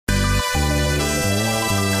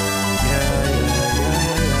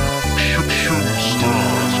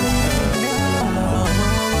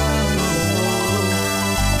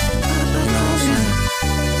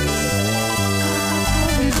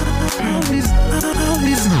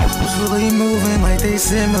It's really moving like they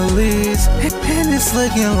similes. And it's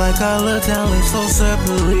looking like all the talent so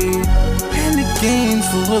separately. And the game's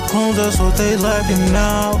full of clones, that's what they liking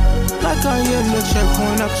now. Like I am the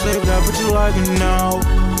checkpoint, I can save that, but you like it now.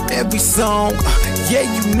 Every song, yeah,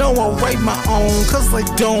 you know I write my own, cause I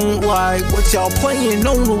don't like what y'all playing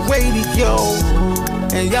on the radio.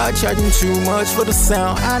 And y'all charging too much for the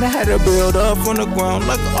sound. I done had to build up from the ground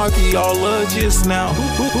like an archaeologist now.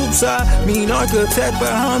 Oops, I mean architect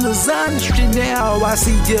behind the design shit now. I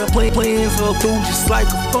see ya playing for through just like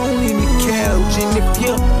a phone in the couch. And if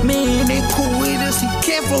your man ain't cool with us, he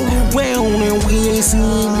can't roll around. And we ain't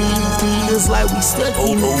seeing these niggas like we stuck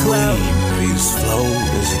in the cloud. This flow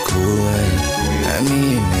is a cool way. I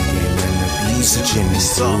mean, oxygen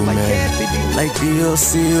is too, man. Like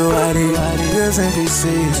DLC, why they niggas and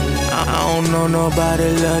PCs. I don't know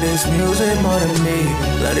nobody love this music more than me.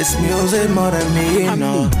 Love this music more than me,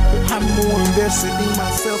 no. I'm more invested in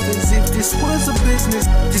myself as if this was a business.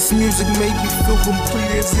 This music made me feel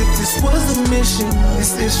complete as if this was a mission.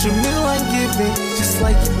 This instrumental I'm giving, just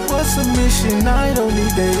like it was a mission. I don't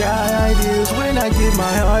need the ideas when I get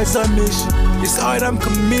my heart's a mission. This art I'm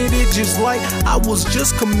committed, just like I was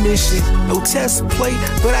just commissioned. No test play,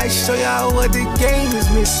 but I show y'all what the game is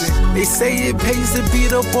missing. They say it pays to be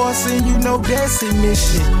the boss, and you know that's a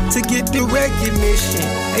mission. To get the recognition,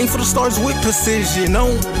 aim for the stars with precision.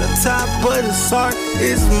 On the top of the chart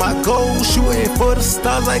is my goal. Shooting for the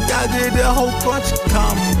stars like I did a whole bunch of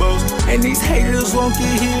combos. And these haters won't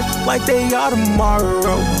get here like they are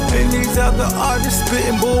tomorrow. And these other artists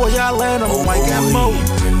spitting, boy, y'all let them like ammo.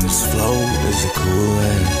 This flow is a cool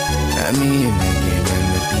way. I mean,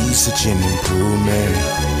 such an improvement.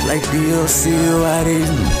 Like DLC, why these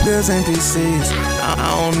niggas and PCs.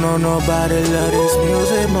 I don't know nobody love this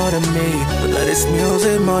music more than me. But love this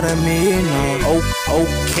music more than me, no.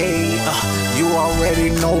 Okay, you already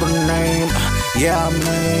know the name. Yeah,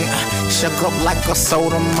 man, shook up like a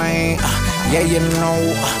soda, man. Yeah, you know,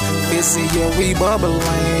 this is your rebubbling.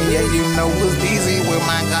 Yeah, you know it's easy with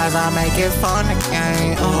my guys. I make it fun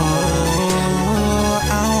again.